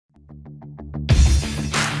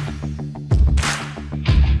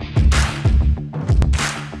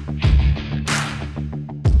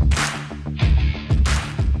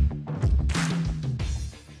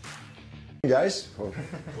guys.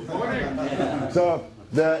 Good morning. So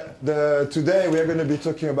today we are going to be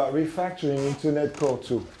talking about refactoring into Netcore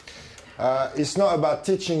 2. It's not about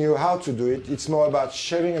teaching you how to do it. It's more about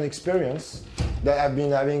sharing an experience that I've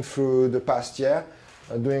been having through the past year,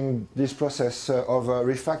 doing this process of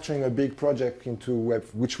refactoring a big project into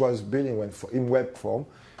which was building in Webform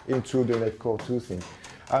into the Netcore 2 thing.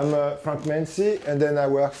 I'm Franck Menci, and then I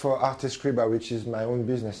work for Artescriba, which is my own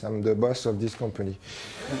business. I'm the boss of this company.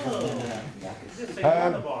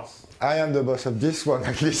 I am the boss of this one,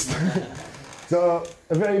 at least. So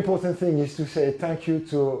a very important thing is to say thank you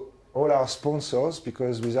to all our sponsors,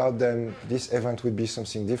 because without them, this event would be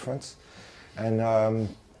something different. And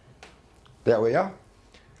there we are.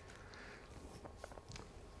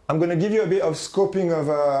 I'm going to give you a bit of scoping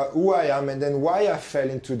of who I am and then why I fell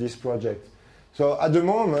into this project. So at the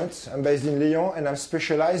moment, I'm based in Lyon, and I'm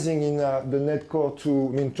specializing in the Netcore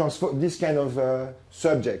 2, this kind of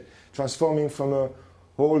subject, transforming from an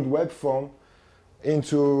old web form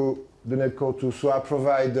into the Netcore 2. So I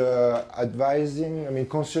provide advising,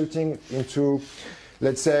 consulting into,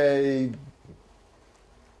 let's say,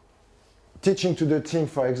 teaching to the team,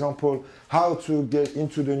 for example, how to get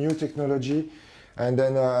into the new technology, and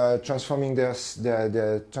then transforming their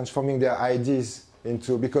ideas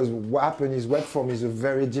into, because what happened is Webform is a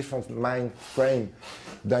very different mind frame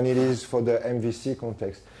than it is for the MVC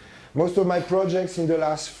context. Most of my projects in the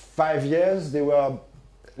last 5 years, they were,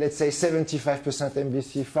 let's say, 75%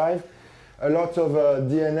 MVC5, a lot of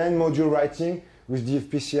DNN module writing with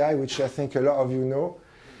DFPCI, which I think a lot of you know.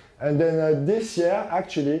 And then this year,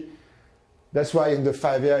 actually, that's why in the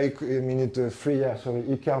 5 year, in the 3 years, sorry,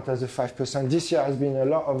 it counts as a 5%. This year has been a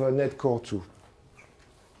lot of Netcore 2.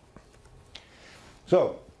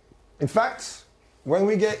 So, in fact, when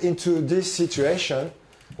we get into this situation,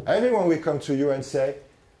 everyone will come to you and say,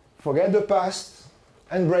 forget the past,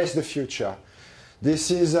 embrace the future. This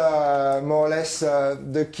is more or less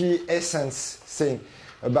the key essence thing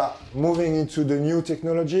about moving into the new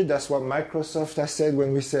technology. That's what Microsoft has said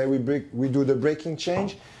when we say we do the breaking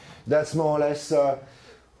change. That's more or less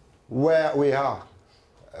where we are.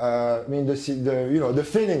 The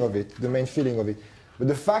feeling of it, the main feeling of it. But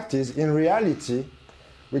the fact is, in reality,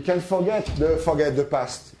 we can forget the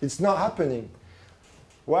past. It's not happening.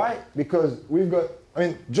 Why? Because we've got,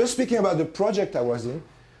 just speaking about the project I was in,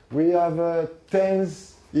 we have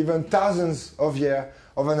tens, even thousands of years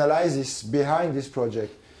of analysis behind this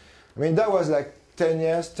project. That was like 10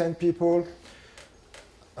 years, 10 people,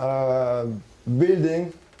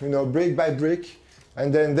 building, brick by brick.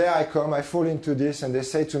 And then there I come, I fall into this, and they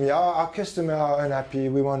say to me, our customers are unhappy,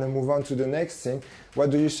 we want to move on to the next thing.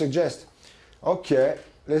 What do you suggest? Okay,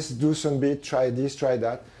 let's do some bit, try this, try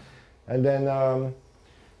that. And then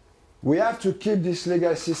we have to keep this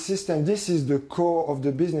legacy system. This is the core of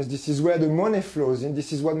the business. This is where the money flows in.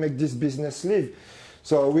 This is what makes this business live.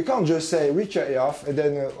 So we can't just say, we cut it off, and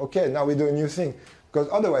then, okay, now we do a new thing. Because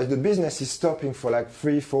otherwise, the business is stopping for like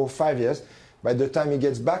 3, 4, 5 years. By the time it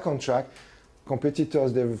gets back on track,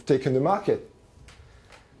 competitors, they've taken the market.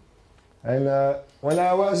 And when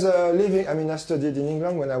I was living, I studied in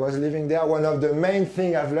England. When I was living there, one of the main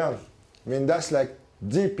things I've learned, that's like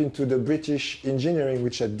deep into the British engineering,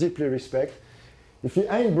 which I deeply respect. If it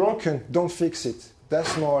ain't broken, don't fix it.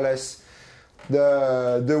 That's more or less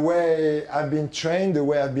the way I've been trained, the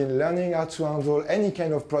way I've been learning how to handle any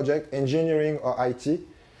kind of project, engineering or IT.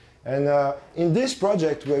 And in this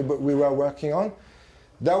project we were working on,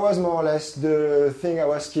 that was more or less the thing I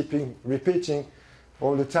was keeping repeating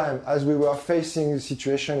all the time as we were facing a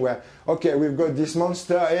situation where, okay, we've got this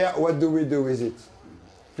monster here, what do we do with it?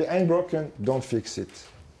 If it ain't broken, don't fix it.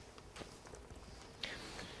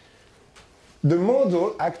 The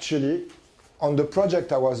model actually, on the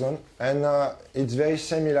project I was on, and it's very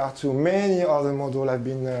similar to many other models I've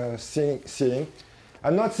been seeing.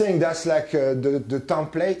 I'm not saying that's like the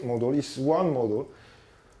template model, it's one model.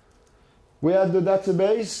 We had the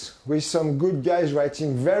database with some good guys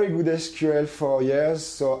writing very good SQL for years.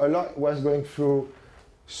 So a lot was going through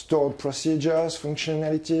stored procedures,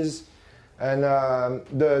 functionalities. And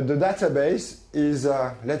the database is,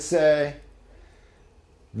 let's say,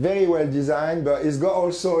 very well designed, but it's got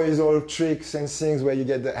also its old tricks and things where you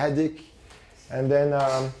get the headache. And then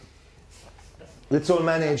it's all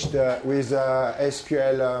managed with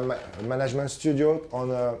SQL Management Studio.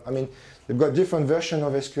 They've got different versions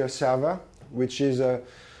of SQL Server, which is, I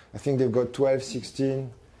think they've got 12,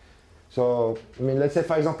 16. So, let's say,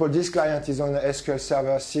 for example, this client is on SQL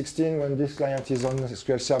Server 16 when this client is on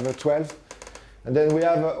SQL Server 12. And then we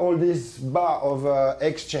have all this bar of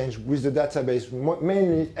exchange with the database,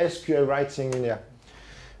 mainly SQL writing in here.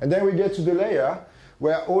 And then we get to the layer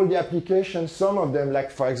where all the applications, some of them, like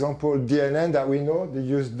for example DNN that we know, they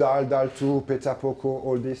use DAL, DAL2, Petapoco,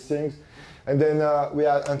 all these things. And then we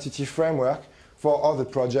have Entity Framework for other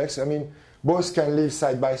projects. I mean, both can live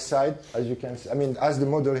side by side, as you can see. I mean, as the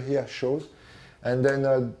model here shows. And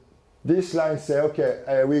then this line say,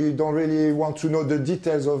 okay, we don't really want to know the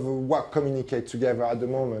details of what communicate together at the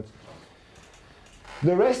moment.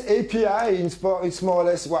 The REST API is more or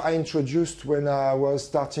less what I introduced when I was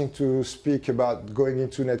starting to speak about going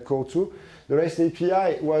into Netcode 2. The REST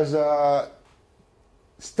API was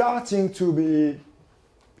starting to be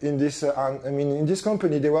in this, in this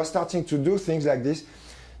company, they were starting to do things like this.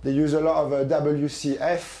 They use a lot of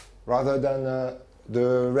WCF rather than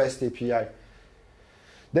the REST API.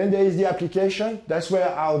 Then there is the application. That's where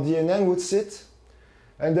our DNN would sit.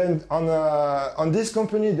 And then on this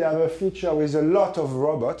company, they have a feature with a lot of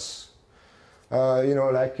robots.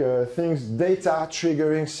 Like things, data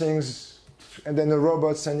triggering things, and then a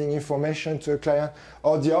robot sending information to a client.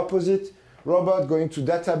 Or the opposite, robot going to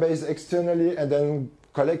database externally and then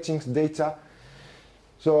collecting data.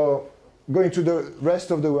 So going to the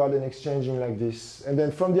rest of the world and exchanging like this. And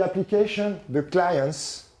then from the application, the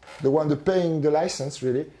clients, the one paying the license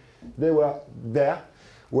really, they were there,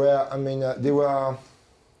 where they were.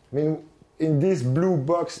 In this blue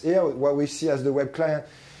box here, what we see as the web client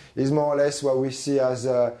is more or less what we see as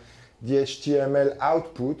the HTML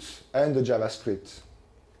output and the JavaScript.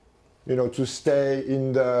 To stay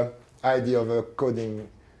in the idea of a coding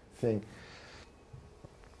thing.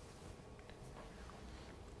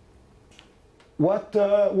 What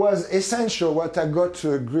was essential, what I got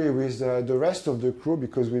to agree with the rest of the crew,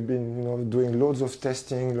 because we've been doing loads of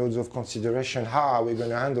testing, loads of consideration, how are we going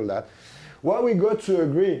to handle that? What we got to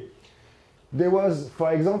agree, there was,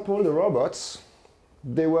 for example, the robots,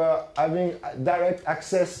 they were having direct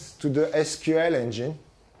access to the SQL engine,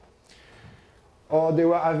 or they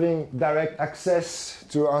were having direct access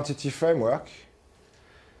to Entity Framework.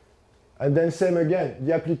 And then same again,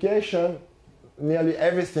 the application, nearly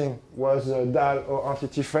everything was DAL or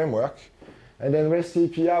Entity Framework, and then REST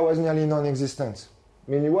API was nearly non-existent.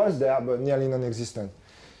 It was there, but nearly non-existent.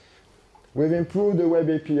 We've improved the Web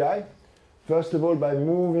API. First of all, by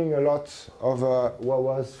moving a lot of what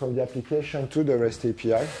was from the application to the REST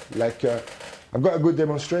API. Like, I've got a good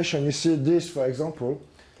demonstration. You see this, for example.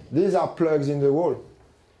 These are plugs in the wall.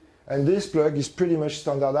 And this plug is pretty much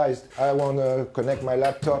standardized. I want to connect my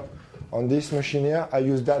laptop on this machine here. I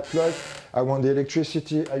use that plug. I want the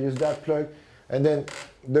electricity. I use that plug. And then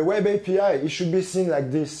the Web API, it should be seen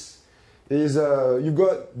like this. You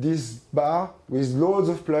got this bar with loads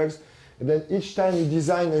of plugs. And then each time you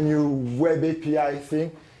design a new Web API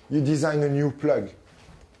thing, you design a new plug.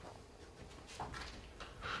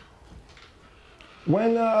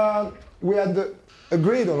 When we had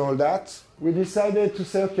agreed on all that, we decided to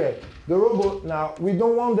say, okay, the robot now, we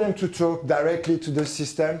don't want them to talk directly to the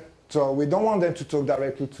system. So we don't want them to talk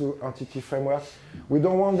directly to Entity Framework. We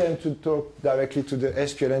don't want them to talk directly to the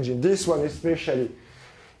SQL engine. This one especially.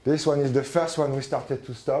 This one is the first one we started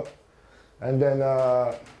to stop. And then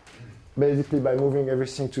basically by moving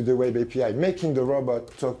everything to the Web API, making the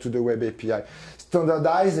robot talk to the Web API,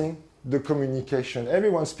 standardizing the communication.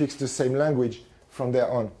 Everyone speaks the same language from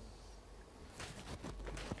there on.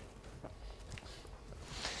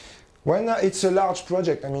 When it's a large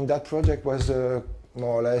project, that project was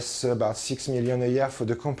more or less about 6 million a year for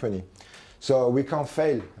the company. So we can't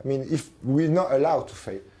fail. If we're not allowed to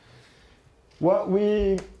fail.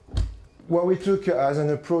 What we took as an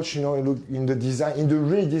approach, in the design, in the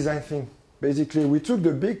redesign thing, basically we took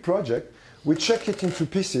the big project, we check it into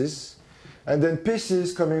pieces, and then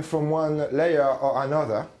pieces coming from one layer or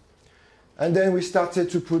another, and then we started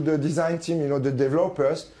to put the design team, the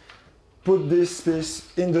developers, put this piece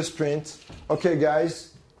in the sprint. Okay,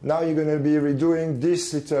 guys, now you're going to be redoing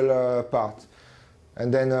this little part,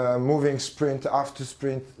 and then moving sprint after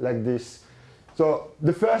sprint like this. So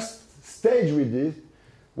the first stage we did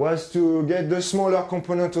was to get the smaller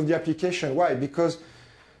component of the application. Why? Because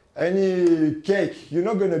any cake, you're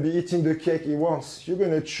not going to be eating the cake at once. You're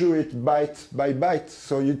going to chew it bite by bite.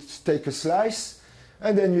 So you take a slice,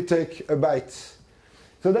 and then you take a bite.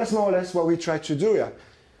 So that's more or less what we try to do here.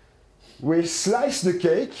 We slice the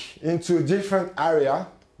cake into different areas.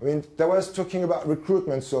 That was talking about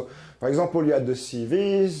recruitment. So, for example, you had the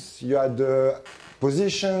CVs, you had the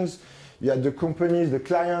positions, you had the companies, the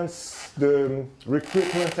clients, the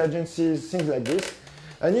recruitment agencies, things like this.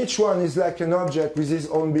 And each one is like an object with his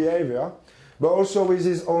own behavior, but also with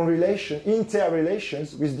his own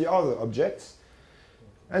interrelations with the other objects.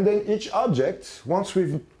 And then each object, once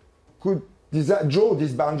we could draw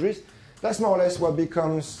these boundaries, that's more or less what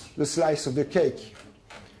becomes the slice of the cake.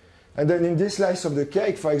 And then in this slice of the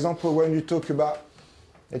cake, for example, when you talk about,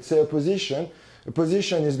 let's say, a position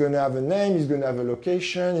is going to have a name, it's going to have a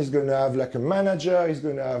location, it's going to have like a manager, it's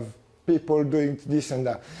going to have people doing this and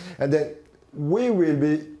that. And then we will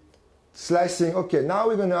be slicing, okay, now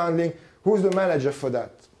we're going to handle who's the manager for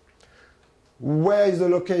that? Where is the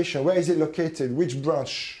location? Where is it located? Which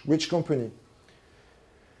branch? Which company?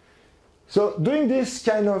 So doing this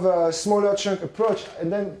kind of a smaller chunk approach,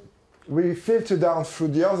 and then we filter down through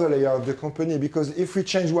the other layer of the company, because if we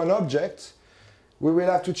change one object, we will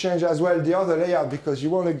have to change as well the other layer, because you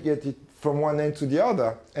want to get it from one end to the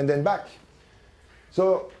other and then back.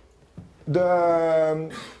 So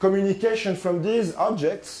the communication from these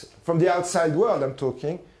objects, from the outside world I'm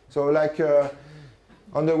talking, so like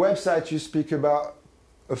on the website you speak about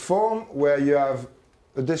a form where you have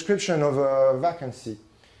a description of a vacancy.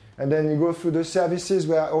 And then you go through the services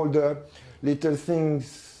where all the little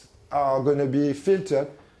things are going to be filtered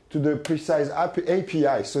to the precise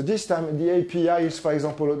API. So this time the API is, for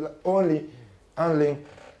example, only handling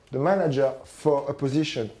the manager for a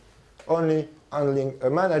position, only handling a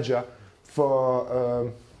manager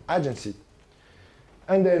for agency.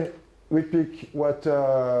 And then we pick what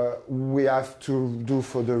we have to do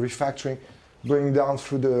for the refactoring, going down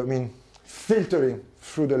through the, filtering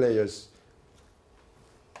through the layers.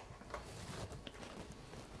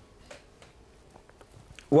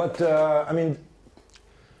 What,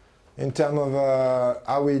 in terms of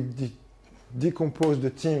how we decompose the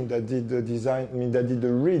team that did the design, that did the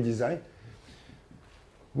redesign,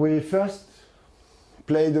 we first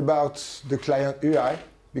played about the client UI,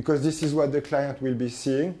 because this is what the client will be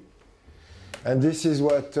seeing. And this is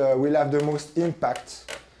what will have the most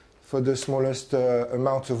impact for the smallest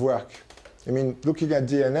amount of work. Looking at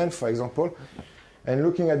DNN, for example, and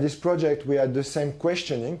looking at this project, we had the same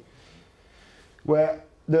questioning, where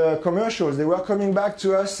the commercials, they were coming back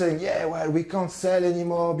to us saying, yeah, well, we can't sell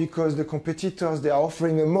anymore because the competitors, they are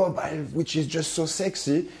offering a mobile which is just so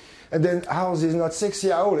sexy. And then ours is not sexy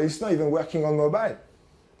at all. It's not even working on mobile.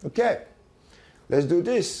 Okay, let's do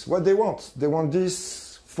this. What they want? They want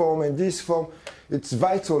this form and this form. It's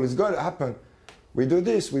vital. It's got to happen. We do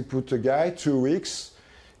this. We put a guy, 2 weeks.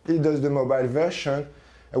 He does the mobile version.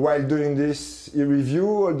 And while doing this, he reviews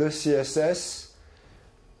all the CSS.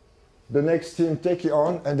 The next team take it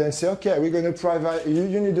on and then say, okay, we're going to provide,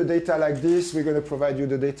 you need the data like this, we're going to provide you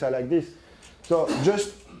the data like this. So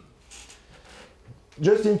just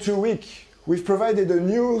in 2 weeks, we've provided a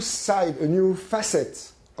new side, a new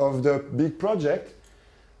facet of the big project,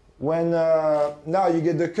 when now you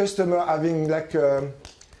get the customer having like, the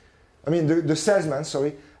salesman,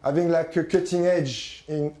 sorry, having like a cutting edge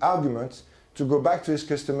in argument to go back to his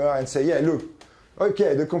customer and say, yeah, look,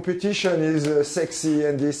 okay, the competition is sexy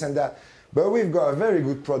and this and that, but we've got a very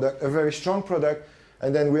good product, a very strong product,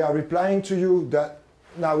 and then we are replying to you that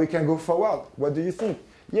now we can go forward. What do you think?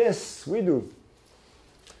 Yes, we do.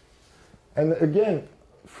 And again,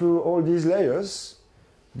 through all these layers,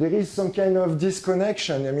 there is some kind of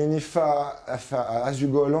disconnection. if as you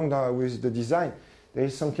go along with the design, there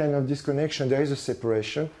is some kind of disconnection, there is a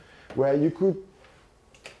separation, where you could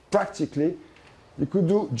practically, you could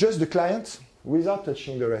do just the client without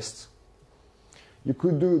touching the rest. You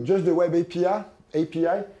could do just the web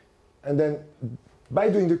API, and then by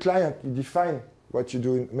doing the client, you define what you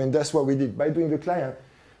do. That's what we did. By doing the client,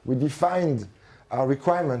 we defined our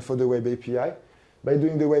requirement for the web API. By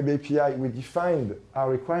doing the web API, we defined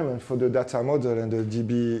our requirement for the data model and the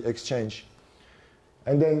DB exchange.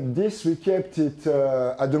 And then this, we kept it,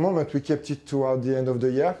 at the moment, we kept it toward the end of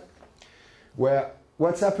the year, where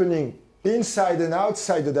what's happening inside and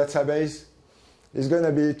outside the database is going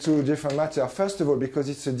to be 2 different matters. First of all, because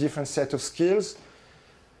it's a different set of skills.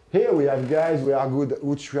 Here we have guys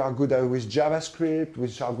which we are good at with JavaScript,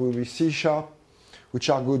 which are good with C#, which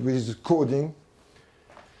are good with coding.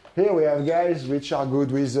 Here we have guys which are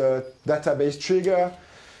good with database trigger,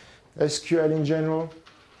 SQL in general.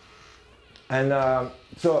 And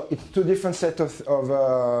so it's 2 different sets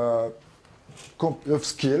of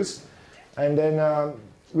skills. And then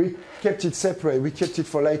we kept it separate. We kept it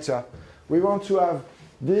for later. We want to have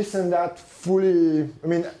this and that fully,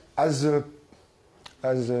 as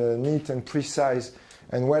neat and precise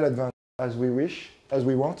and well advanced as we wish, as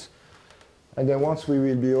we want. And then once we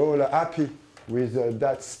will be all happy with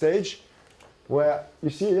that stage, where you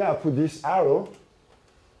see here I put this arrow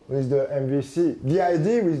with the MVC. The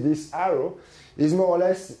idea with this arrow is more or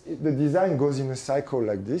less the design goes in a cycle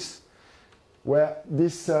like this, where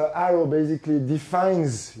this arrow basically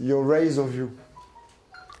defines your razor view,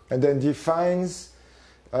 and then defines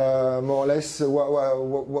more or less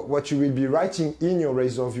what you will be writing in your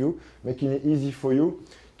razor view, making it easy for you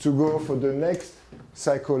to go for the next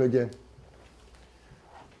cycle again.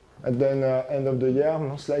 And then end of the year,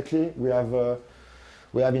 most likely, we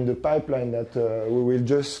have in the pipeline that we will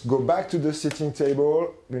just go back to the sitting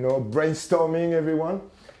table, brainstorming everyone.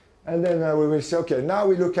 And then we will say, okay, now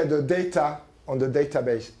we look at the data on the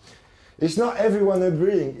database. It's not everyone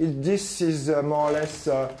agreeing. This is more or less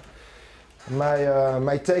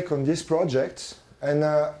my take on this project. And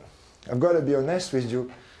I've got to be honest with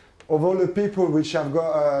you. Of all the people which have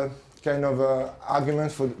got a kind of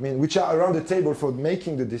argument for, which are around the table for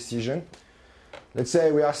making the decision, let's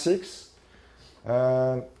say we are 6.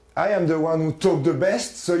 I am the one who talked the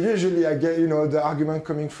best, so usually I get, the argument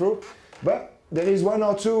coming through. But there is 1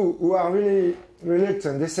 or 2 who are really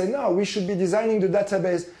reluctant. They say, no, we should be designing the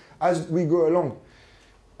database as we go along.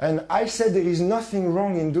 And I said there is nothing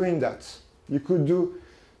wrong in doing that. You could do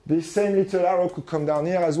this same little arrow could come down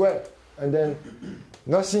here as well. And then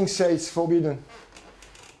nothing says it's forbidden.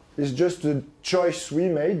 It's just a choice we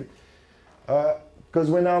made. Because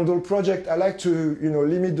when I handle project, I like to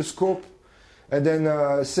limit the scope and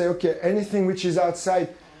then say, okay, anything which is outside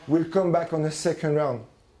will come back on the second round,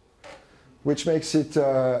 which makes it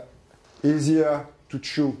easier to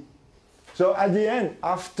chew. So at the end,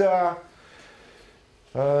 after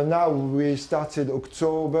now we started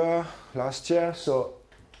October last year, so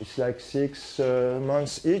it's like 6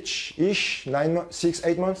 months ish, 9 months, 6,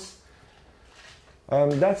 8 months.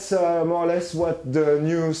 That's more or less what the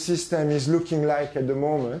new system is looking like at the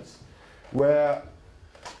moment, where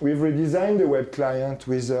we've redesigned the web client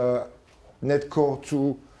with Netcore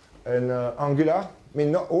 2 and Angular.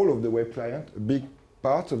 Not all of the web client, a big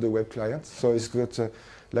part of the web client. So it's got,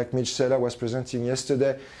 like Mitch Seller was presenting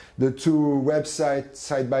yesterday, the 2 websites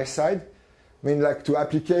side by side. Like 2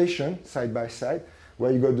 applications side by side,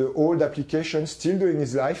 where you got the old application still doing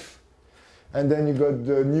its life. And then you got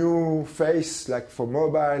the new face, like for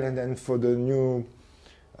mobile, and then for the new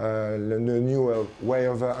way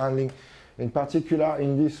of handling. In particular,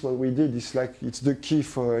 in this, what we did is like, it's the key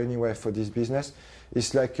for anyway for this business.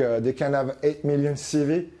 It's like they can have 8 million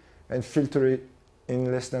CV and filter it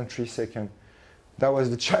in less than 3 seconds. That was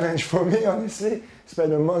the challenge for me, honestly.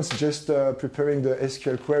 Spent a month just preparing the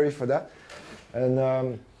SQL query for that.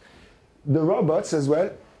 And the robots as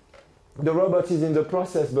well. The robot is in the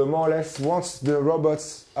process, but more or less once the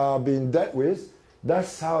robots are being dealt with,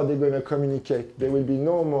 that's how they're going to communicate. There will be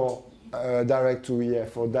no more direct to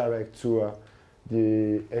EF or direct to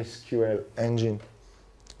the SQL engine.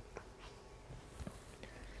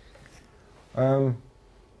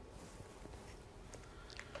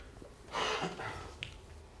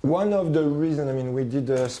 One of the reasons, we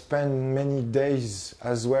did spend many days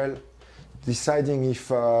as well deciding if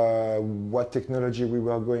what technology we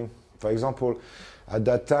were going. For example, at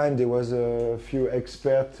that time there was a few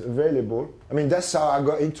experts available. That's how I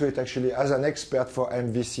got into it actually, as an expert for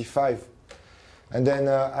MVC5. And then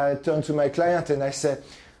I turned to my client and I said,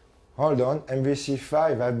 hold on,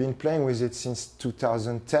 MVC5, I've been playing with it since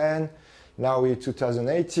 2010. Now we're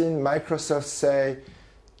 2018. Microsoft say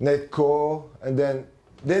Netcore, and then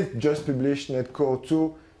they just published Netcore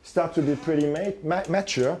 2, start to be pretty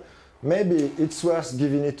mature. Maybe it's worth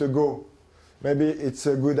giving it a go. Maybe it's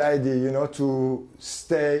a good idea, to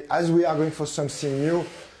stay, as we are going for something new,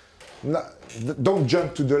 don't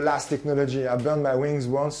jump to the last technology. I burned my wings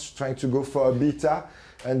once trying to go for a beta,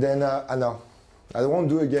 and then, no, I won't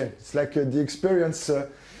do it again. It's like the experience,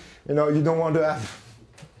 you don't want to have,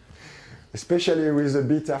 especially with a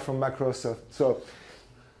beta from Microsoft. So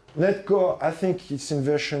Netcore, I think it's in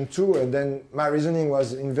version 2, and then my reasoning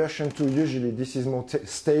was in version 2, usually this is more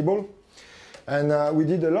stable. And we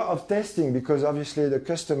did a lot of testing because obviously the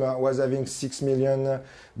customer was having 6 million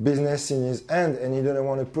business in his hand, and he didn't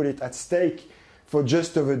want to put it at stake for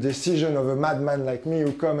just of a decision of a madman like me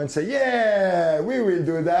who come and say, yeah, we will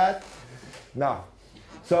do that. No.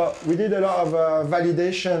 So we did a lot of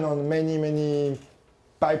validation on many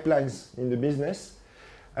pipelines in the business.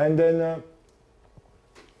 And then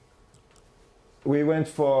we went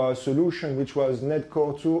for a solution which was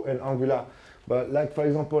Netcore 2 and Angular. But like, for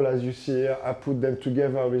example, as you see here, I put them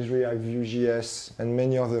together with React, Vue.js, and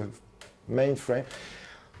many other mainframe.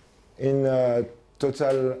 In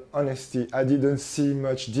total honesty, I didn't see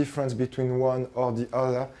much difference between one or the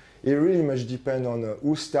other. It really much depends on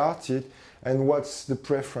who started and what's the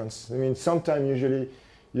preference. Sometimes usually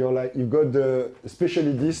you're like, you got the,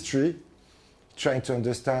 especially these 3, trying to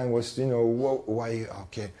understand what's, why,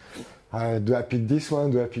 okay, do I pick this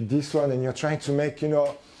one, do I pick this one? And you're trying to make,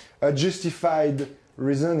 a justified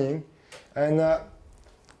reasoning, and at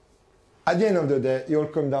the end of the day, you all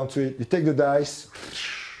come down to it. You take the dice.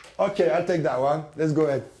 Okay, I'll take that one. Let's go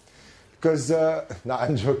ahead. because no,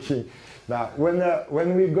 I'm joking. Now,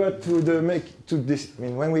 when we got to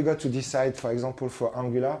when we got to decide, for example, for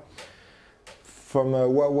Angular, from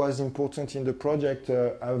what was important in the project,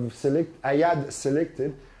 I had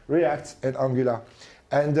selected React and Angular,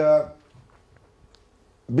 and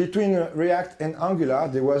between React and Angular,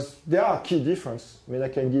 there are key differences. I mean, I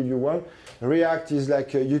can give you one. React is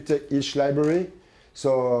like you take each library,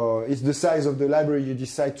 so it's the size of the library you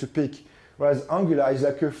decide to pick. Whereas Angular is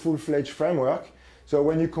like a full-fledged framework. So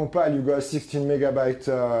when you compile, you got a 16 megabyte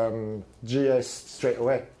JS straight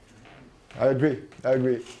away. I agree.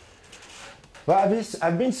 But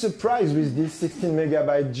I've been surprised with this 16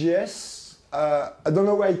 megabyte JS. I don't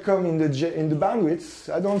know why it comes in the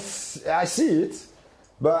bandwidth. I see it,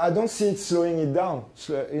 but I don't see it slowing it down.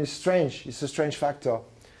 It's strange. It's a strange factor.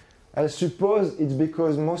 I suppose it's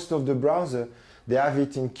because most of the browsers, they have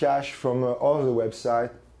it in cache from other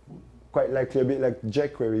websites, quite likely a bit like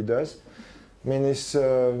jQuery does. I mean,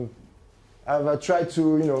 I've tried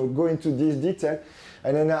to go into this detail,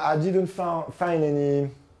 and then I didn't find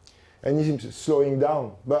any slowing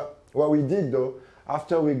down. But what we did though,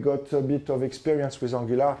 after we got a bit of experience with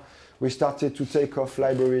Angular, we started to take off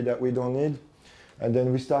library that we don't need, and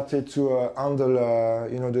then we started to handle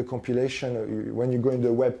the compilation. When you go in the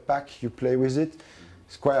Webpack, you play with it.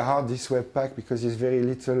 It's quite hard, this Webpack, because it's very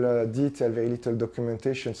little detail, very little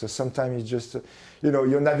documentation. So sometimes it's just,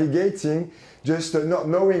 you're navigating, just not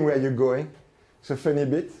knowing where you're going. It's a funny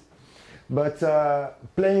bit. But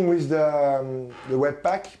playing with the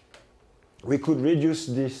Webpack, we could reduce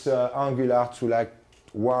this Angular to like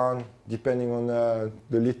 1, depending on the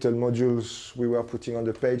little modules we were putting on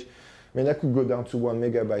the page. I mean, I could go down to 1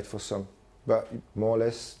 megabyte for some, but more or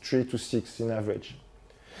less 3 to 6 in average.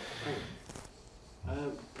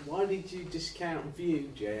 Why did you discount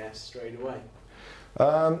Vue.js straight away?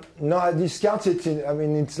 No, I discounted it.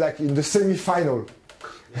 It's like in the semi-final.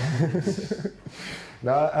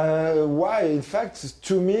 Now, why? In fact,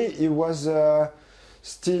 to me, it was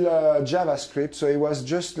still JavaScript, so it was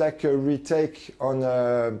just like a retake on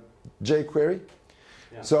jQuery.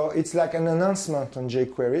 Yeah. So it's like an enhancement on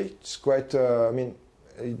jQuery. It's quite, you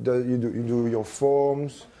do your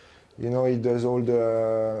forms. It does all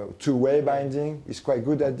the two-way binding. It's quite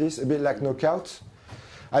good at this, a bit like Knockout.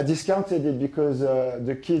 I discounted it because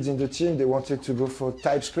the kids in the team, they wanted to go for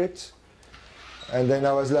TypeScript. And then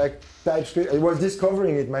I was like, TypeScript. I was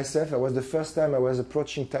discovering it myself. It was the first time I was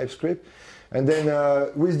approaching TypeScript. And then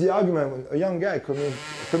with the argument, a young guy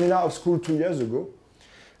coming out of school 2 years ago.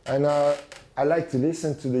 And I like to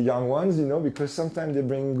listen to the young ones, because sometimes they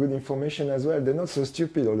bring good information as well. They're not so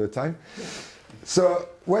stupid all the time. So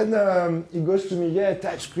when he goes to me, yeah,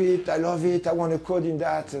 TypeScript, I love it, I want to code in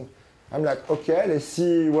that. And I'm like, okay, let's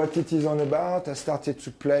see what it is on about. I started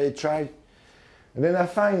to try. And then I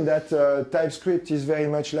find that TypeScript is very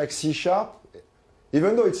much like C#,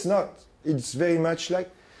 even though it's not. It's very much like,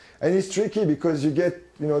 and it's tricky because you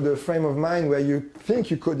get, the frame of mind where you think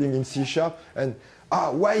you're coding in C# and,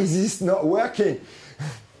 why is this not working?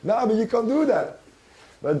 No, but you can't do that.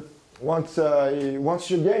 But once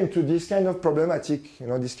you get into this kind of problematic,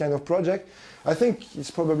 this kind of project, I think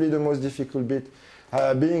it's probably the most difficult bit,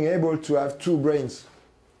 being able to have two brains.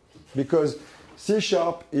 Because C#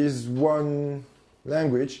 is one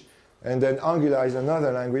language, and then Angular is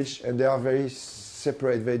another language, and they are very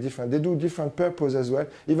separate, very different. They do different purpose as well.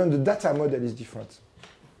 Even the data model is different.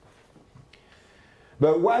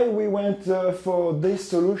 But why we went for this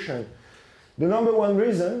solution? The number one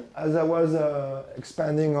reason, as I was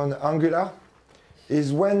expanding on Angular,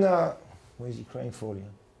 is when... what is he crying for, Leon?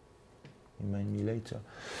 Remind me later.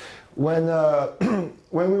 When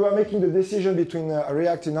we were making the decision between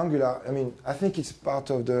React and Angular, I think it's part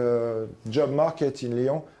of the job market in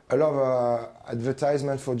Lyon. A lot of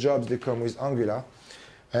advertisement for jobs, they come with Angular.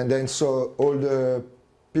 And then so all the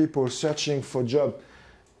people searching for job,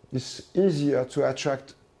 it's easier to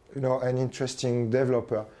attract an interesting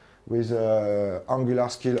developer with Angular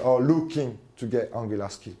skill or looking to get Angular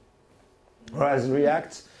skill. Whereas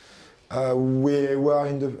React, we were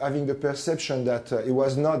having the perception that it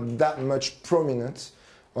was not that much prominent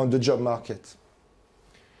on the job market.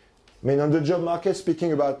 On the job market,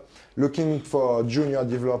 speaking about looking for a junior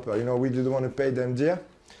developer, we didn't want to pay them dear.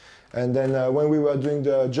 And then when we were doing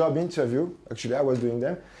the job interview, actually I was doing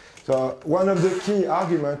them, so one of the key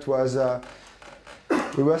arguments was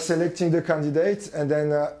we were selecting the candidates, and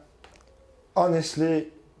then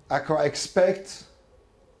honestly, I can't expect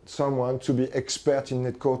someone to be expert in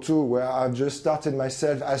Netcore 2, where I've just started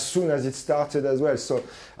myself as soon as it started as well. So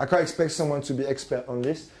I can't expect someone to be expert on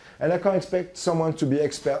this, and I can't expect someone to be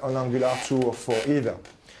expert on Angular 2 or 4 either.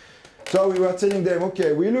 So we were telling them,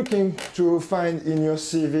 okay, we're looking to find in your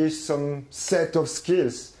CV some set of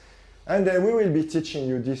skills, and then we will be teaching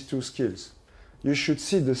you these 2 skills. You should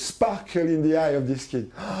see the sparkle in the eye of this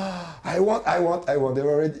kid. I want.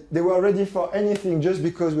 They were ready for anything just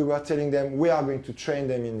because we were telling them we are going to train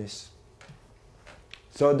them in this.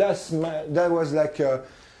 So that was like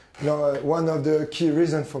one of the key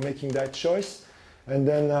reasons for making that choice. And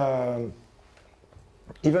then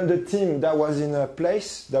even the team that was in a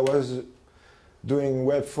place that was doing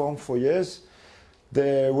Webform for years,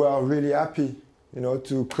 they were really happy,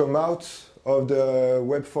 to come out of the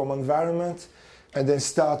Webform environment and then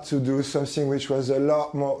start to do something which was a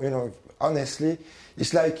lot more, honestly,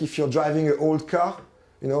 it's like if you're driving an old car,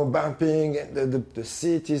 bumping, and the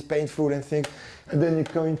seat is painful and things, and then you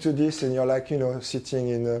come into this and you're like, sitting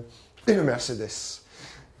in a Mercedes.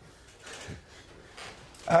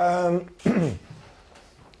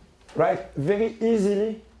 Right, very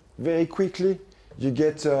easily, very quickly, you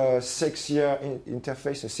get a 6-year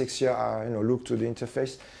interface, a 6-year look to the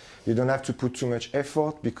interface. You don't have to put too much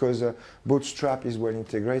effort because Bootstrap is well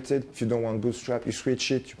integrated. If you don't want Bootstrap, you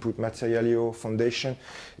switch it, you put Material.io, Foundation.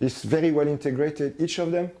 It's very well integrated, each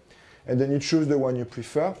of them, and then you choose the one you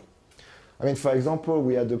prefer. I mean, for example,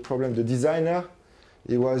 we had the problem, the designer,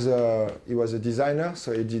 he was a designer,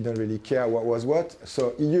 so he didn't really care what was what.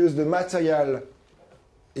 So he used the Material.io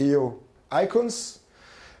icons,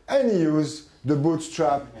 and he used the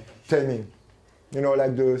Bootstrap theming,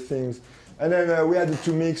 like the things. And then we had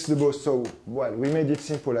to mix the both. So, well, we made it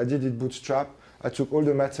simple. I did it Bootstrap. I took all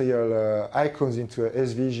the material icons into a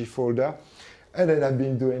SVG folder. And then I've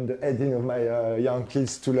been doing the editing of my young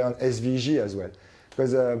kids to learn SVG as well.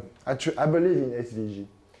 Because I believe in SVG.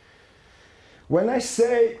 When I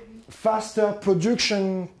say faster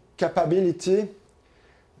production capability,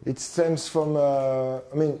 it stems from,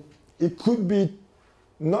 it could be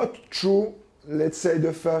not true, let's say,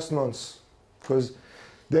 the first months. Because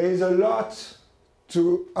there is a lot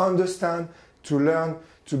to understand, to learn,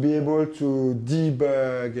 to be able to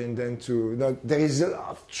debug, and then there is a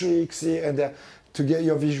lot of tricks here and there to get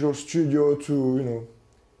your Visual Studio to,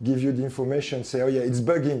 give you the information, say, oh yeah, it's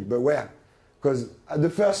bugging, but where? Because at the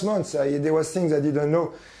first months, there was things I didn't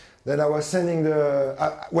know. Then I was sending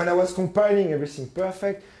when I was compiling everything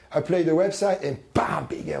perfect, I played the website and bam,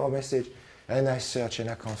 big error message. And I search and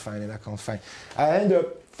I can't find. I end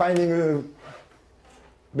up finding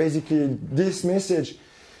basically this message.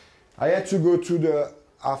 I had to go to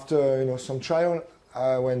after some trial,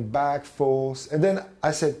 I went back, forth, and then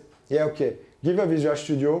I said, yeah, okay, give a Visual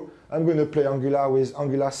Studio. I'm going to play Angular with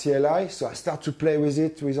Angular CLI. So I start to play with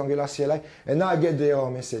it with Angular CLI, and now I get the error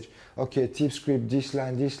message. Okay, tip script, this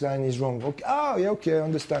line is wrong. Okay, yeah, okay, I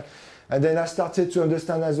understand. And then I started to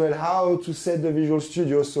understand as well how to set the Visual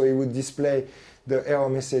Studio so it would display the error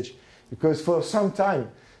message. Because for some time,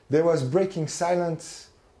 there was breaking silence.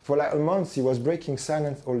 For like a month, it was breaking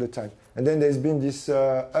silence all the time. And then there's been this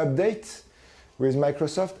update with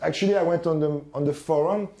Microsoft. Actually, I went on the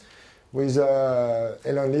forum with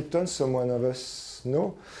Elon Lipton, someone of us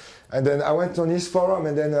know. And then I went on his forum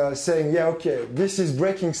and then saying, yeah, okay, this is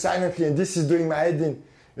breaking silently and this is doing my head in.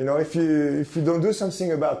 If you don't do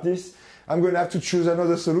something about this, I'm going to have to choose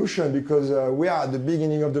another solution because we are at the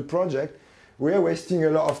beginning of the project. We are wasting a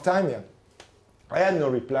lot of time here. I had no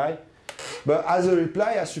reply. But as a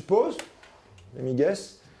reply, I suppose, let me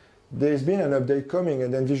guess, there's been an update coming,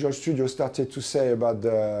 and then Visual Studio started to say about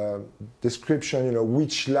the description,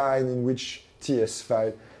 which line in which TS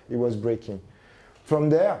file it was breaking. From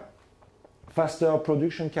there, faster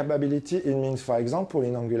production capability, it means, for example,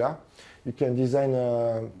 in Angular, you can design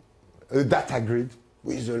a data grid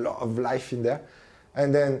with a lot of life in there,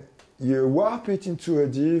 and then you warp it into a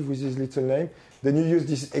div with this little name. Then you use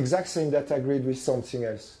this exact same data grid with something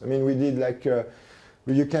else. I mean, we did like,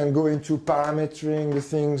 you can go into parametering the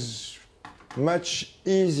things much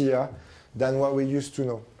easier than what we used to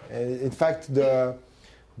know. In fact, the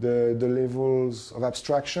levels of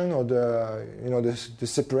abstraction or the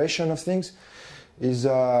separation of things is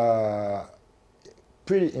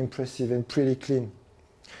pretty impressive and pretty clean.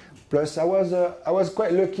 Plus, I was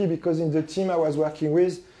quite lucky because in the team I was working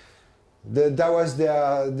with, that was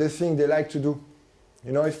the thing they like to do.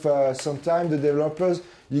 If sometimes the developers,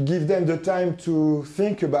 you give them the time to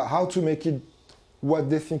think about how to make it what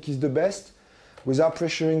they think is the best without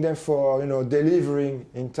pressuring them for, delivering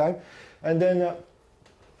in time. And then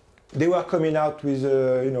they were coming out with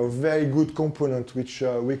a, very good component, which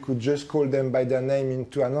we could just call them by their name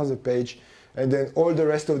into another page. And then all the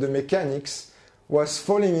rest of the mechanics was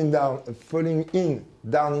falling in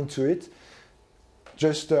down into it,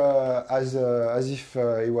 just as if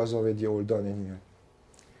it was already all done anyway.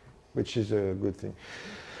 which is a good thing.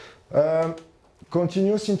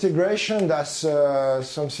 Continuous integration, that's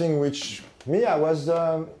something which I was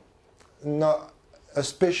not a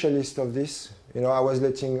specialist of this. I was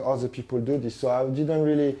letting other people do this, so I didn't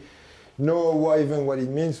really know what it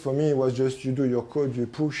means. For me, it was just you do your code, you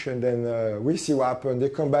push, and then we see what happens. They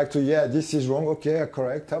come back to, yeah, this is wrong, okay,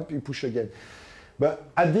 correct, up, you push again. But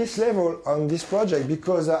at this level, on this project,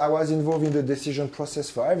 because I was involved in the decision process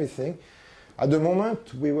for everything, at the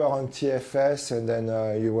moment, we were on TFS, and then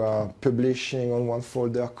you were publishing on one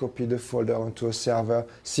folder, copy the folder onto a server,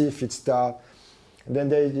 see if it starts. And then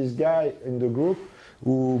there is this guy in the group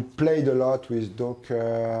who played a lot with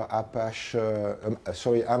Docker, Apache,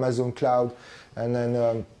 Amazon Cloud, and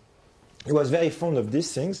then he was very fond of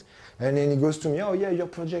these things. And then he goes to me, oh yeah, your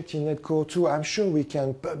project in Netcore too, I'm sure we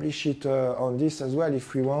can publish it on this as well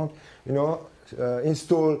if we want,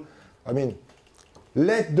 install,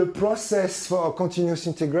 let the process for continuous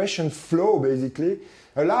integration flow, basically,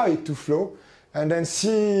 allow it to flow, and then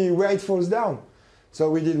see where it falls down. So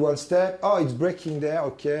we did one step, oh, it's breaking there,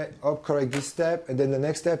 okay, correct this step, and then the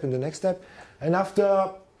next step, and the next step. And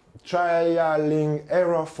after trialing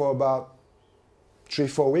error for about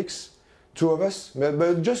 3-4 weeks, 2 of us,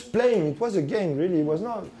 but just playing, it was a game, really, it was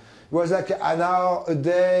not. It was like an hour a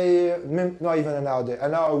day, not even an hour a day,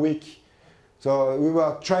 an hour a week. So we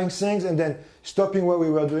were trying things and then stopping what we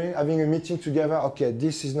were doing, having a meeting together. Okay,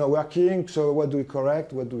 this is not working, so what do we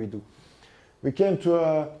correct? What do we do? We came to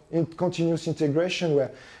a continuous integration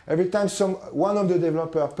where every time one of the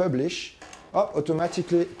developers publish,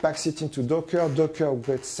 automatically packs it into Docker. Docker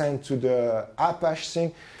gets sent to the Apache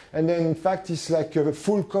thing, and then in fact it's like a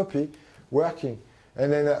full copy working.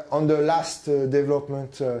 And then on the last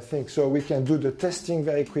development thing, so we can do the testing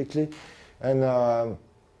very quickly. And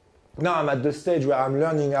now I'm at the stage where I'm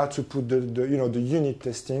learning how to put the unit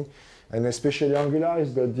testing, and especially Angular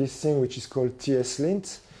has got this thing which is called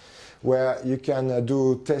TS-lint, where you can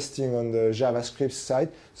do testing on the JavaScript side.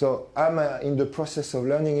 So I'm in the process of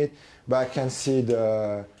learning it, but I can see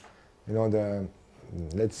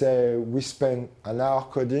let's say we spend an hour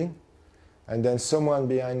coding, and then someone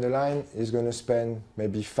behind the line is going to spend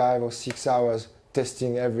maybe 5 or 6 hours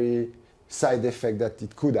testing every side effect that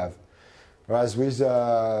it could have. Whereas with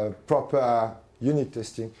proper unit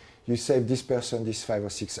testing, you save this person this 5 or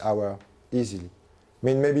 6 hours easily.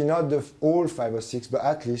 Maybe not the all 5 or 6, but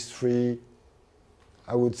at least 3.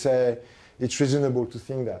 I would say it's reasonable to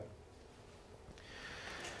think that.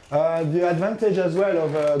 The advantage as well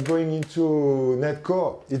of going into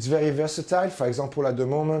Netcore, it's very versatile. For example, at the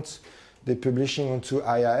moment, they're publishing onto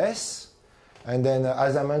IIS. And then,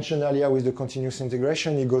 as I mentioned earlier, with the continuous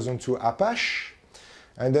integration, it goes onto Apache.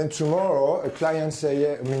 And then tomorrow, a client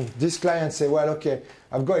this client say, well, okay,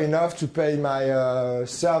 I've got enough to pay my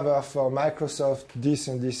server for Microsoft this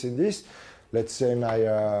and this and this. Let's say my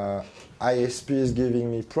ISP is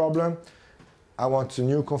giving me problem. I want a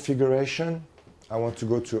new configuration. I want to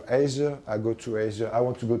go to Azure. I go to Azure. I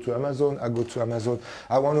want to go to Amazon. I go to Amazon.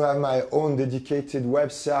 I want to have my own dedicated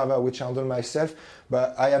web server, which I handle myself.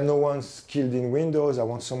 But I have no one skilled in Windows. I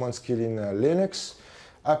want someone skilled in Linux.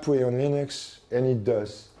 I put it on Linux, and it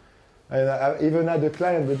does. And I even had a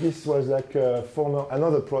client, but this was like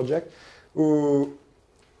another project, who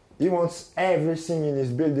he wants everything in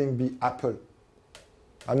his building be Apple.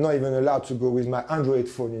 I'm not even allowed to go with my Android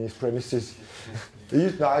phone in his premises.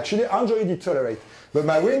 No, actually, Android he tolerate, but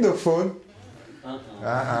my Windows phone.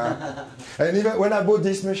 And even when I bought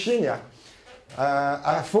this machine,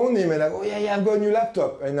 I phoned him and I go, oh yeah, I've got a new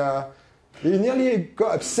laptop, and he nearly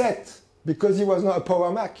got upset because he was not a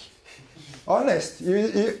Power Mac. Honest,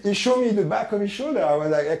 he showed me the back of his shoulder. I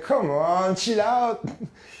was like, hey, come on, chill out.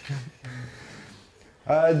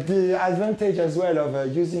 The advantage as well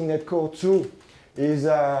of using Netcore 2 is,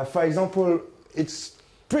 for example, it's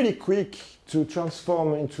pretty quick to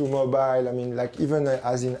transform into mobile. Like even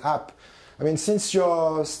as in app. Since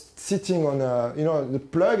you're sitting on the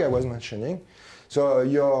plug I was mentioning, so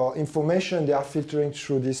your information, they are filtering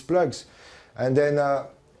through these plugs. And then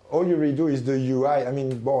all you redo is the UI.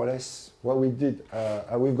 More or less what we did.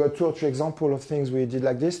 We've got 2 or 3 examples of things we did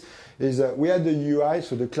like this. Is we had the UI,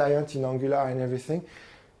 so the client in Angular and everything,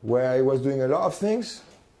 where it was doing a lot of things.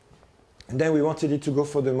 And then we wanted it to go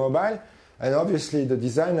for the mobile. And obviously the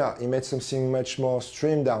designer, he made something much more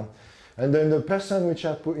streamed down. And then the person which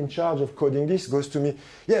I put in charge of coding this goes to me,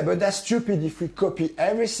 yeah, but that's stupid. If we copy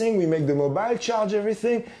everything, we make the mobile charge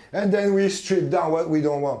everything, and then we strip down what we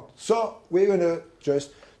don't want. So we're going to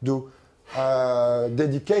just do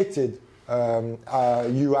dedicated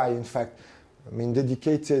UI, in fact.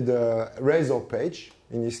 Dedicated Razor page,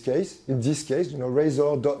 in this case, you know,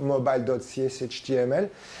 razor.mobile.cshtml,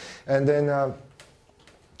 and then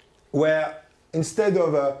where instead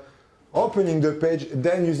of opening the page,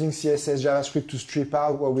 then using CSS JavaScript to strip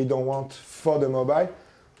out what we don't want for the mobile,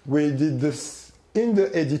 we did this in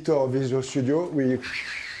the editor of Visual Studio. We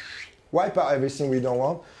wipe out everything we don't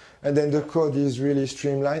want, and then the code is really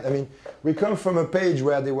streamlined. I mean, we come from a page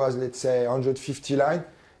where there was, let's say, 150 lines,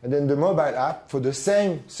 and then the mobile app for the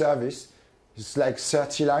same service is like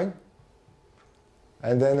 30 lines.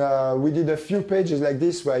 And then we did a few pages like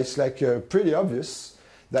this where it's like pretty obvious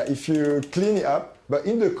that if you clean it up, but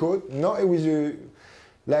in the code, not with you,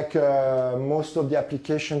 like most of the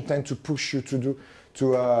applications tend to push you to do,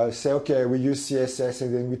 to say, okay, we use CSS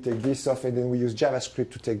and then we take this off, and then we use JavaScript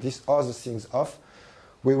to take these other things off.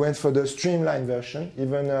 We went for the streamlined version,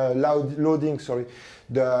 even loading,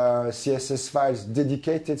 the CSS files,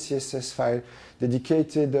 dedicated CSS file,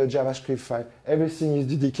 dedicated JavaScript file. Everything is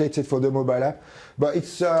dedicated for the mobile app, but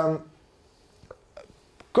it's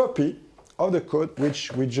copy of the code,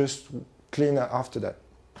 which we just clean after that.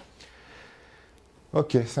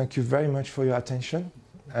 Okay, thank you very much for your attention.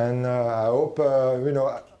 And I hope, you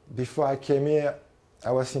know, before I came here,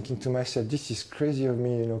 I was thinking to myself, this is crazy of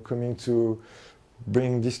me, you know, coming to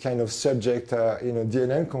bring this kind of subject in a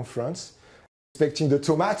DNN conference, expecting the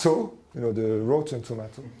tomato, you know, the rotten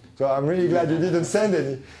tomato. So I'm really glad you didn't send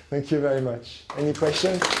any. Thank you very much. Any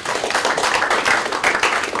questions?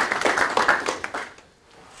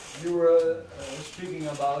 You were speaking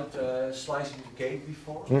about slicing the cake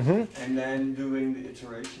before, and then doing the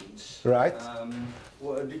iterations. Right.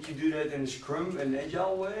 Well, did you do that in Scrum, an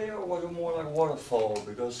agile way, or was it more like waterfall?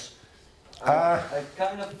 Because I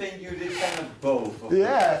kind of think you did kind of both.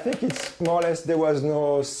 Yeah, I think it's more or less there was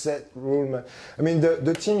no set rule. I mean,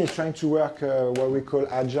 the team is trying to work what we call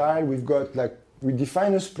agile. We've got like, we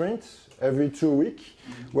define a sprint every 2 weeks,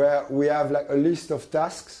 where we have like a list of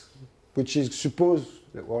tasks, which is supposed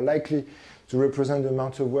or likely to represent the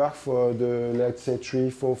amount of work for the, let's say, 3,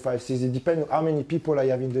 4, 5, 6. It depends on how many people I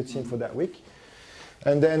have in the team for that week.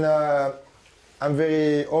 And then I'm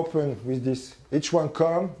very open with this. Each one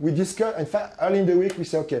come, we discuss. In fact, early in the week, we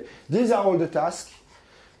say, okay, these are all the tasks.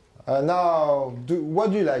 Now,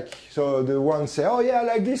 what do you like? So the one say, oh yeah, I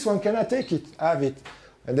like this one, can I take it? Have it.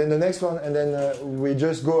 And then the next one, and then we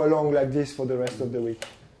just go along like this for the rest of the week.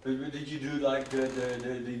 But did you do like the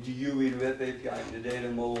UI, the web API, and the data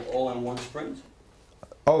model all in one sprint?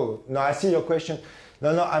 Oh, no, I see your question.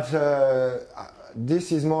 No,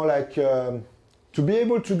 this is more like, to be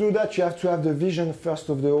able to do that, you have to have the vision first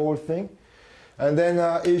of the whole thing. And then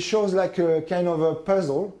it shows like a kind of a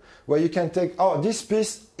puzzle where you can take, oh, this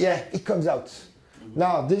piece, yeah, it comes out.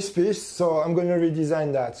 Now this piece, so I'm going to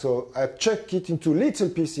redesign that. So I chuck it into little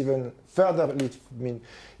piece, even further,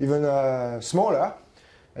 even smaller.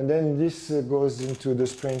 And then this goes into the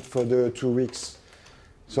sprint for the 2 weeks.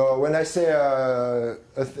 So when I say a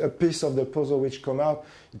piece of the puzzle which come out,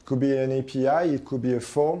 it could be an API, it could be a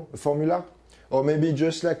formula, or maybe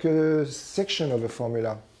just like a section of a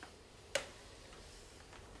formula.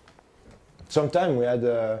 Sometimes we had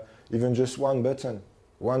even just one button.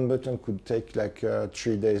 One button could take like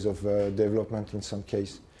 3 days of development in some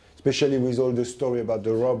case, especially with all the story about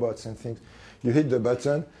the robots and things. You hit the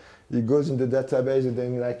button, it goes in the database, and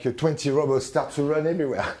then like 20 robots start to run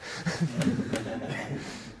everywhere.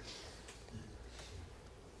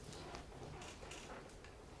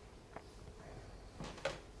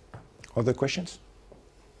 Other questions?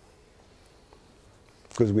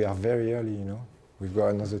 Because we are very early, you know. We've got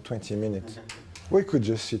another 20 minutes. We could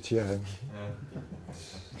just sit here and...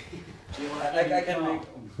 I can make...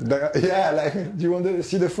 Yeah, like, do you want to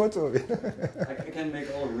see the photo of it? I can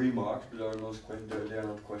make all remarks, but they are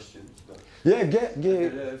not questions. But yeah,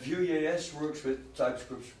 Vue.js works with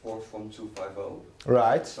TypeScript support from 2.5.0.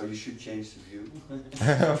 Right. So you should change the Vue.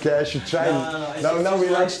 Okay, I should try. No, we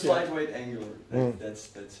like lightweight Angular. That's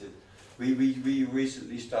it. We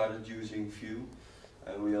recently started using Vue,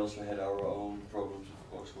 and we also had our own problems,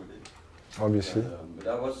 of course, with it. Obviously. But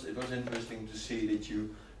it was interesting to see that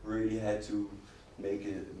you really had to make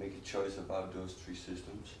a choice about those 3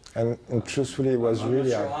 systems. And truthfully, it was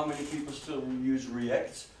really hard. I'm not sure how many people still use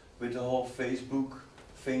React with the whole Facebook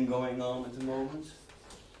thing going on at the moment.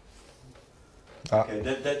 Okay,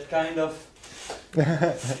 that kind of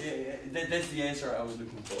that's the answer I was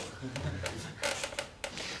looking for.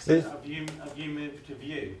 So have you moved to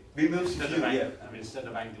Vue? We moved to Vue, yeah. I mean, instead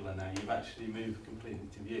of Angular now, you've actually moved completely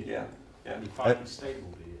to Vue. Yeah. And you find it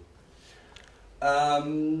stable, do you?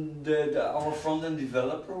 Our front-end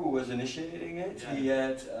developer who was initiating it,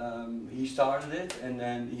 he started it, and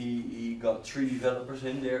then he got 3 developers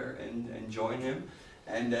in there and joined him,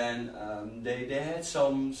 And then they had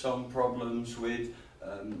some problems with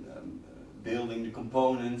building the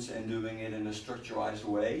components and doing it in a structurized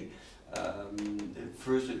way. At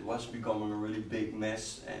first it was becoming a really big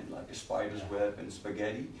mess and like a spider's web and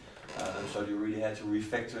spaghetti. So they really had to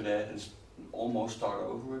refactor that and almost start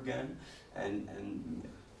over again. And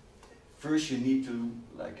first you need to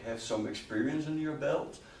like have some experience under your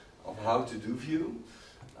belt of how to do Vue.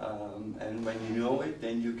 And when you know it,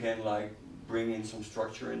 then you can like bring in some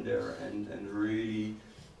structure in there and really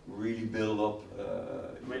build up.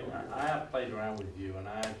 I have played around with Vue and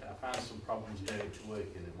I found some problems getting it to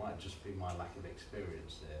work, and it might just be my lack of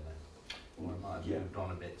experience there then. Or it might have moved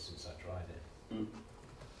on a bit since I tried it.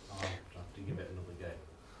 I'll have to give it another go.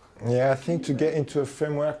 Yeah, I think to get into a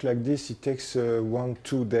framework like this, it takes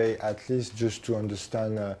 1-2 days at least just to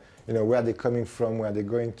understand where they're coming from, where they're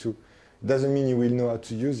going to. Doesn't mean you will know how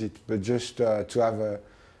to use it, but just to have a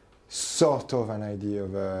sort of an idea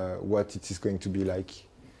of what it is going to be like.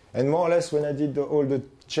 And more or less when I did all the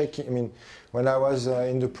checking, when I was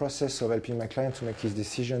in the process of helping my client to make his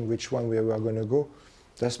decision which one we were going to go,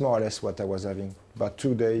 that's more or less what I was having. About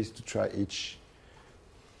 2 days to try each.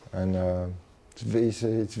 And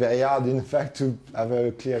it's very hard, in fact, to have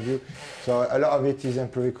a clear view. So a lot of it is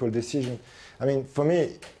empirical decision. For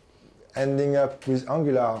me, ending up with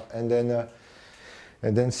Angular and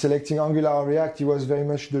then selecting Angular or React, it was very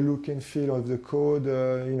much the look and feel of the code,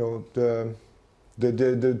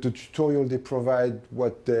 the tutorial they provide,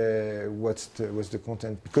 what's the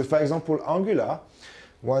content. Because, for example, Angular,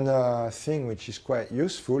 one thing which is quite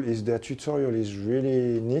useful is their tutorial is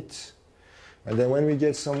really neat. And then when we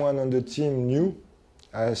get someone on the team new,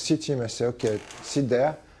 I sit him and say, okay, sit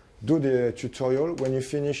there, do the tutorial. When you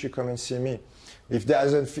finish, you come and see me. If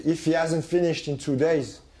he hasn't finished in 2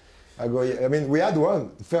 days, I go, we had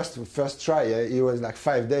one, first try, it was like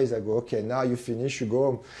 5 days. I go, okay, now you finish, you go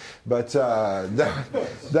home. But that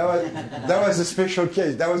was a special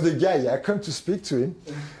case. That was the guy. I come to speak to him,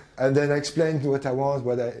 and then I explained what I want.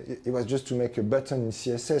 It was just to make a button in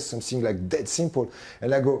CSS, something like that simple.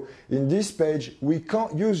 And I go, in this page, we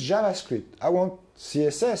can't use JavaScript. I want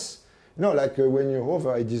CSS. Like when you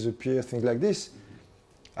hover, it disappears, things like this.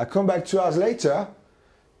 I come back 2 hours later,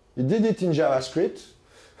 he did it in JavaScript,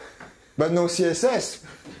 but no CSS.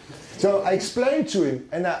 So I explained to him,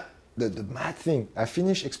 and the mad thing, I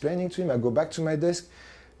finish explaining to him, I go back to my desk.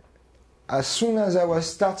 As soon as I was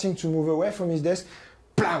starting to move away from his desk,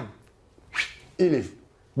 blam, he leave.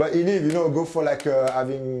 But he leave, go for like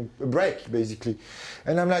having a break, basically.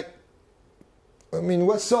 And I'm like,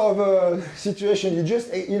 what sort of situation? You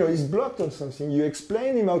just, he's blocked on something. You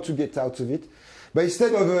explain him how to get out of it. But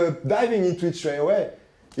instead of diving into it straight away,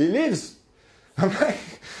 he leaves. I'm like,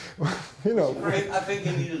 I think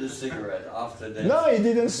he needed a cigarette after that. No, he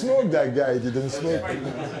didn't smoke, that guy. He didn't smoke.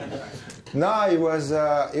 No,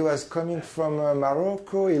 he was coming from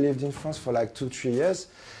Morocco. He lived in France for like 2-3 years.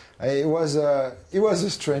 He was a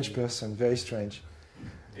strange person, very strange.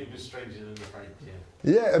 He was stranger than the Franck, yeah.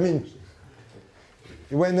 Yeah,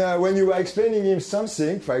 when you were explaining him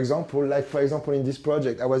something, for example, in this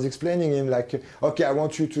project, I was explaining him like, okay, I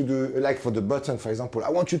want you to do, like for the button, for example, I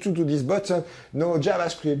want you to do this button, no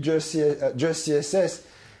JavaScript, just CSS.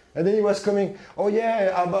 And then he was coming, oh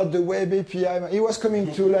yeah, about the web API. He was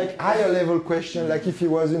coming to like higher level question, like if he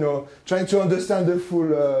was, trying to understand the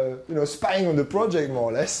full, spying on the project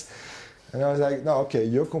more or less. And I was like, no, okay,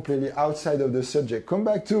 you're completely outside of the subject. Come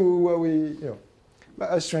back to where we,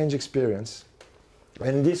 but a strange experience.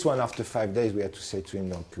 And this one, after 5 days, we had to say to him,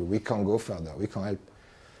 look, we can't go further, we can't help.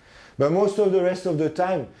 But most of the rest of the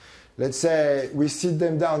time, let's say we sit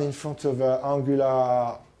them down in front of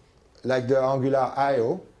Angular, like the Angular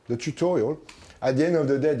I/O, the tutorial. At the end of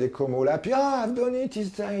the day, they come all happy, I've done it,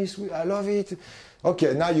 it's nice, I love it.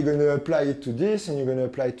 Okay, now you're going to apply it to this, and you're going to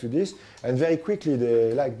apply it to this. And very quickly,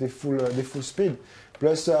 they like the full speed.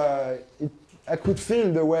 Plus, I could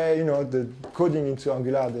feel the way, the coding into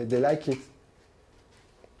Angular, they like it.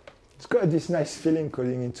 It's got this nice feeling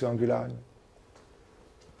coding into Angular.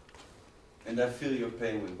 And I feel your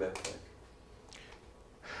pain with Webpack.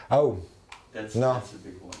 Oh, that's a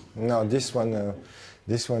big one. No, this one,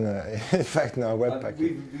 in fact, no, Webpack.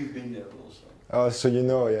 We've been there also. Oh, so yeah. Yeah,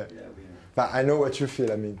 we know. But I know what you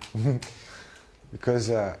feel, because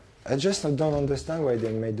I just don't understand why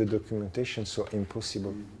they made the documentation so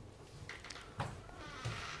impossible.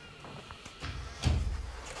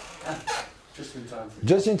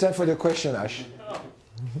 Just in time for the question, Ash.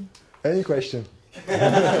 Any question?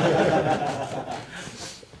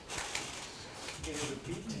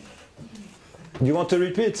 You want to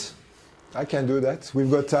repeat? I can do that.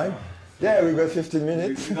 We've got time. Yeah, we got 15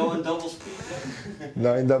 minutes. We go in double speed.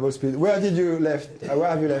 No, in double speed. Where did you left? Where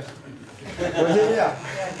have you left? Was it here?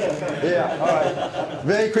 Yeah, all right.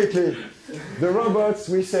 Very quickly. The robots,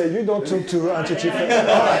 we say, you don't talk to entity frames. All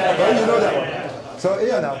right, well, you know that one. So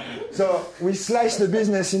here now. So we slice the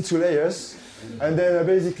business into layers. And then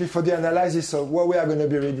basically for the analysis of what we are going to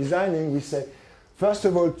be redesigning, we say, first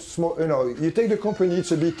of all, you take the company,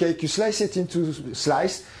 it's a big cake, you slice it into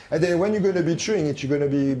slice, and then when you're going to be chewing it, you're going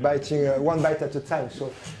to be biting one bite at a time.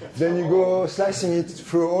 So then you go slicing it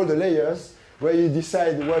through all the layers, where you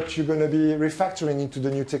decide what you're going to be refactoring into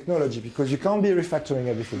the new technology, because you can't be refactoring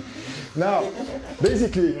everything. Now,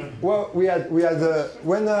 basically, what we had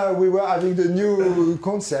when we were having the new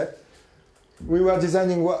concept, we were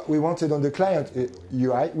designing what we wanted on the client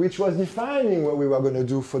UI, which was defining what we were going to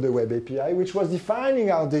do for the web API, which was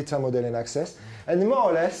defining our data model and access. And more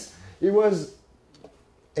or less, it was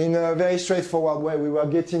in a very straightforward way. We were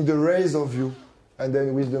getting the razor view, and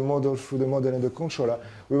then with the model, through the model and the controller,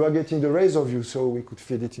 we were getting the razor view so we could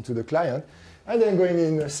feed it into the client. And then going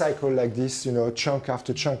in a cycle like this, chunk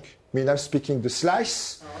after chunk. I mean, I'm speaking the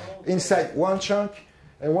slice inside one chunk,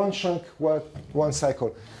 and one chunk, one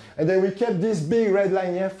cycle. And then we kept this big red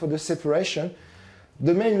line here for the separation.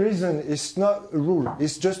 The main reason is not a rule.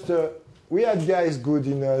 It's just we had guys good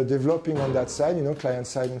in developing on that side, client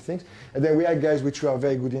side and things. And then we had guys which were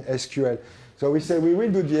very good in SQL. So we say we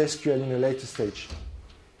will do the SQL in a later stage.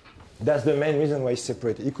 That's the main reason why it's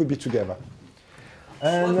separated. It could be together.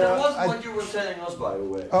 And, well, that wasn't what you were telling us, by the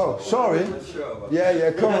way. Oh, so sorry. Sure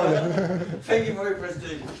Yeah, come on. Thank you for your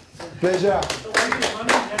presentation. Pleasure. So are you running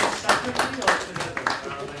them separately or together?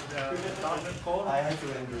 .NET Core? I had to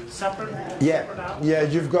enter. Separate? Yeah, separate app? yeah.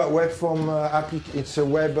 You've got Webform. It's a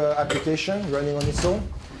web application running on its own,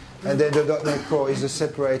 and then the .NET Core is a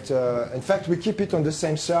separate. In fact, we keep it on the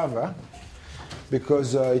same server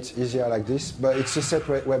because it's easier like this. But it's a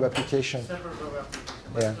separate web application. Separate web application.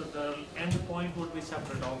 Yeah. So the endpoint would be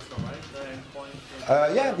separate also, right? The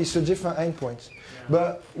endpoint. Yeah, it's a different endpoint. Yeah.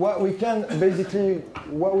 But what we tend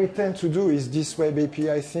to do is this web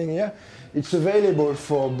API thing here. It's available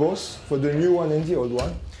for both, for the new one and the old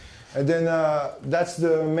one. And then that's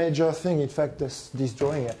the major thing, in fact, this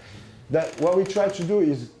drawing here. That what we try to do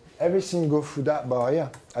is everything go through that barrier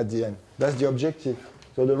at the end. That's the objective.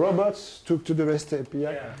 So the robots took to the REST API,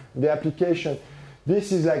 Yeah. the application.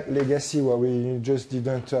 This is like legacy where we just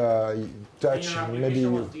didn't touch. And your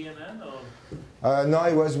application was DNN or? No,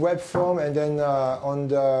 it was Webform, and then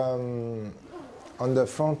on the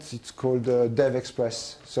front it's called Dev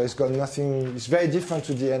Express. So it's got nothing. It's very different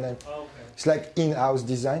to DNN. Oh, okay. It's like in-house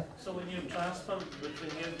design. So when you transfer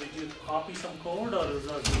between here, did you copy some code or is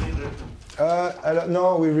it rewritten?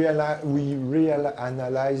 No, we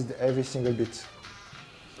reanalyzed every single bit. So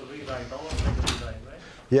rewrite, almost like a design, right?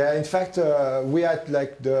 Yeah, in fact, we had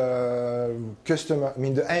like the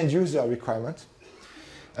the end user requirement.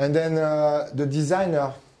 And then the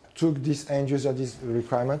designer took this end user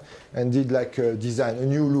requirement and did like a design, a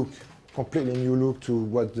new look, completely new look to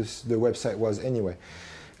what the website was anyway.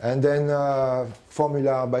 And then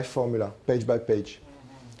formula by formula, page by page.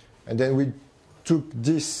 Mm-hmm. And then we took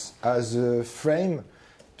this as a frame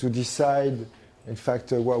to decide, in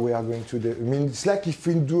fact, what we are going to do. I mean, it's like if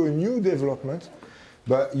we do a new development,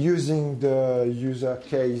 but using the user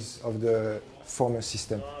case of the former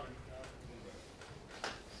system.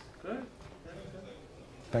 Good.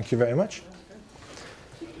 Thank you very much.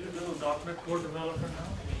 Do you do .NET Core developer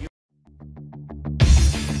now?